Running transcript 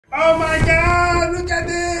Oh my God, look at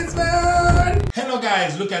this, man! Hello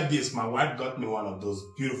guys, look at this. My wife got me one of those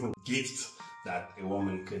beautiful gifts that a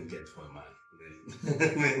woman can get for a man.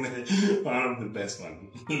 One of the best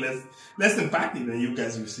ones. Let's unpack it and you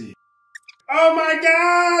guys will see. Oh my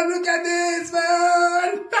God, look at this,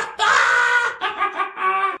 man!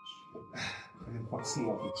 Unboxing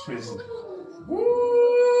of the treasure.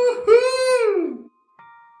 Woohoo!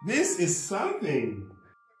 This is something.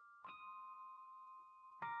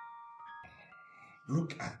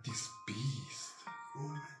 Look at this beast. Oh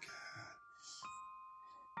my God.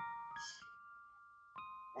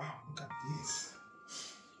 Wow, look at this.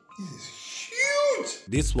 This is huge.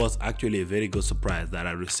 This was actually a very good surprise that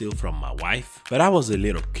I received from my wife, but I was a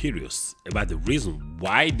little curious about the reason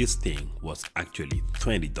why this thing was actually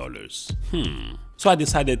 $20. So I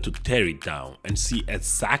decided to tear it down and see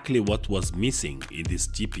exactly what was missing in this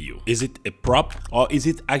GPU. Is it a prop or is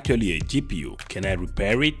it actually a GPU? Can I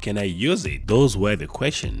repair it? Can I use it? Those were the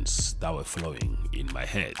questions that were flowing in my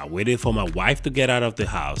head. I waited for my wife to get out of the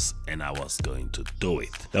house and I was going to do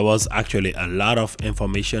it. There was actually a lot of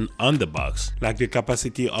information on the box, like the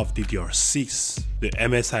capacity of DDR6, the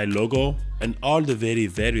MSI logo, and all the very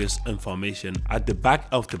various information at the back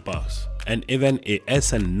of the box, and even a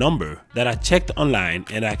SN number that I checked online,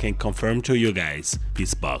 and I can confirm to you guys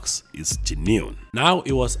this box is genuine. Now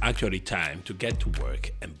it was actually time to get to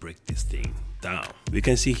work and break this thing down. We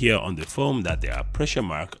can see here on the foam that there are pressure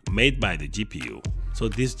marks made by the GPU. So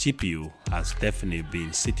this GPU has definitely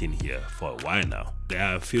been sitting here for a while now. There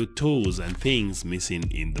are a few tools and things missing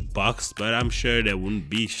in the box, but I'm sure they wouldn't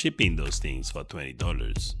be shipping those things for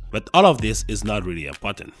 $20. But all of this is not really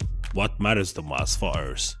important. What matters the most for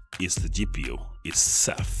us is the GPU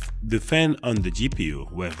itself. The fan on the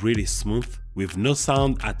GPU were really smooth with no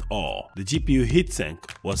sound at all. The GPU heatsink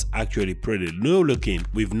was actually pretty new looking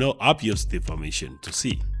with no obvious deformation to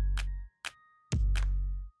see.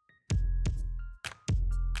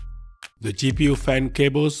 The GPU fan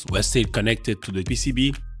cables were still connected to the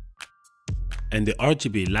PCB, and the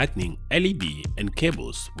RGB lightning LED and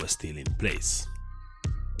cables were still in place.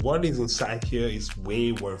 What is inside here is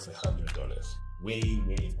way worth $100. Way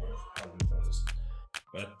worth $100.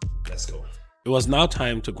 But let's go. It was now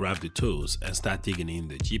time to grab the tools and start digging in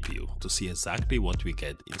the GPU to see exactly what we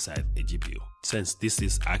get inside a GPU, since this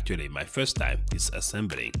is actually my first time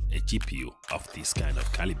disassembling a GPU of this kind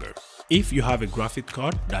of caliber. If you have a graphic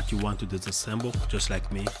card that you want to disassemble just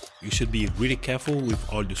like me, you should be really careful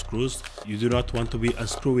with all the screws. You do not want to be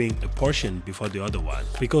unscrewing a portion before the other one,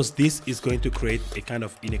 because this is going to create a kind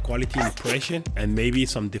of inequality in pressure and maybe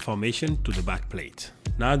some deformation to the back plate.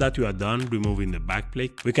 Now that we are done removing the back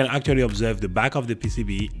plate, we can actually observe the back of the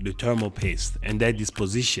PCB, the thermal paste, and their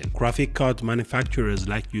disposition. Graphic card manufacturers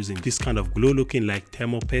like using this kind of glue looking like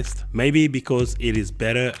thermal paste, maybe because it is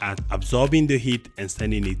better at absorbing the heat and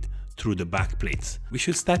sending it through the back plates. We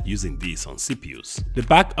should start using these on CPUs. The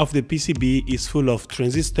back of the PCB is full of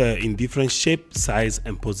transistors in different shape, size,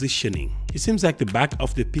 and positioning. It seems like the back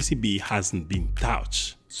of the PCB hasn't been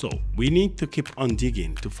touched. So we need to keep on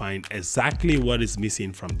digging to find exactly what is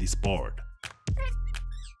missing from this board.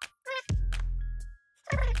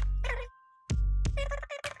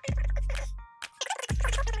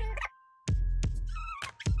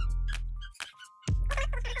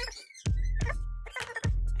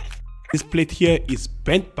 This plate here is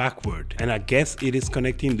bent backward, and I guess it is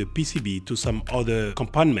connecting the PCB to some other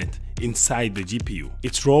compartment inside the GPU.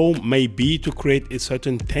 Its role may be to create a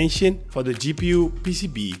certain tension for the GPU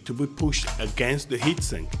PCB to be pushed against the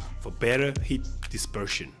heatsink for better heat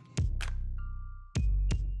dispersion.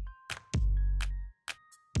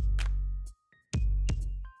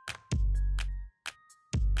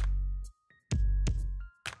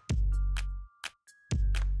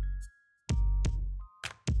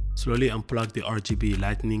 Slowly unplug the RGB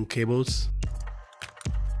lightning cables.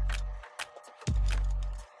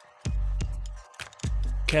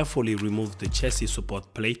 Carefully remove the chassis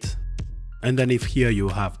support plate. Underneath here you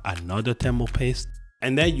have another thermal paste.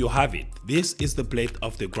 And there you have it. This is the plate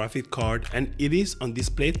of the graphic card, and it is on this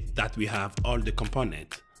plate that we have all the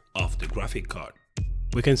components of the graphic card.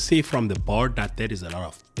 We can see from the board that there is a lot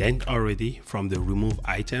of dent already from the remove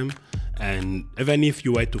item, and even if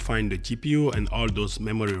you were to find the GPU and all those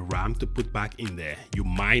memory RAM to put back in there, you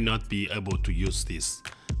might not be able to use this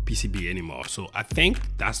PCB anymore. So I think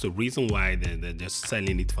that's the reason why they're just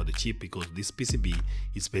selling it for the cheap, because this PCB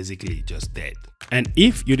is basically just dead. And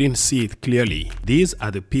if you didn't see it clearly, these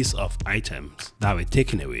are the piece of items that were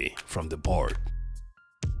taken away from the board.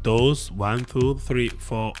 Those 1, 2, 3,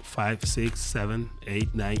 4, 5, 6, 7,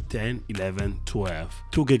 8, 9, 10, 11, 12,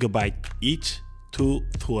 2 GB each,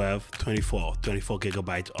 212 24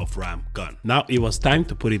 gigabytes of RAM gone. Now it was time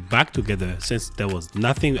to put it back together since there was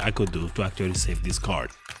nothing I could do to actually save this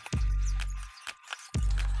card.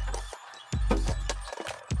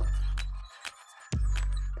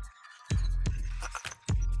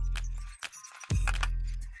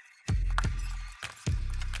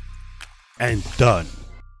 And done.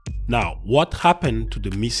 Now, what happened to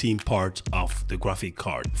the missing parts of the graphic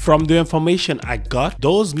card? From the information I got,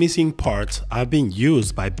 those missing parts are being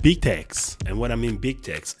used by big techs. And when I mean big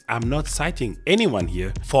techs, I'm not citing anyone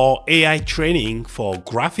here, for AI training, for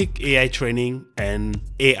graphic AI training and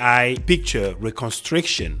AI picture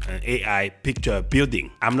reconstruction and AI picture building.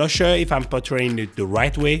 I'm not sure if I'm portraying it the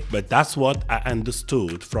right way, but that's what I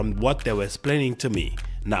understood from what they were explaining to me.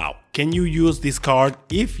 Now, can you use this card?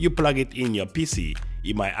 If you plug it in your PC,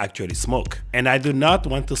 it might actually smoke. And I do not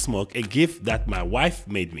want to smoke a gift that my wife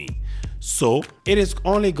made me. So it is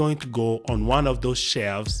only going to go on one of those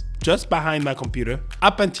shelves just behind my computer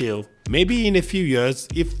up until maybe in a few years,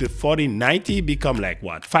 if the 4090 become like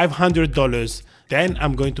what, $500, then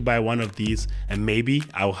I'm going to buy one of these and maybe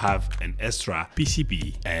I'll have an extra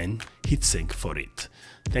PCB and heatsink for it.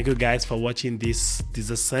 Thank you guys for watching this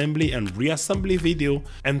disassembly and reassembly video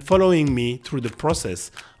and following me through the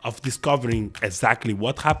process of discovering exactly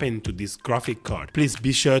what happened to this graphic card. Please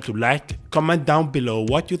be sure to like, comment down below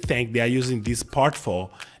what you think they are using this part for,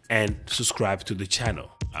 and subscribe to the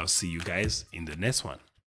channel. I'll see you guys in the next one.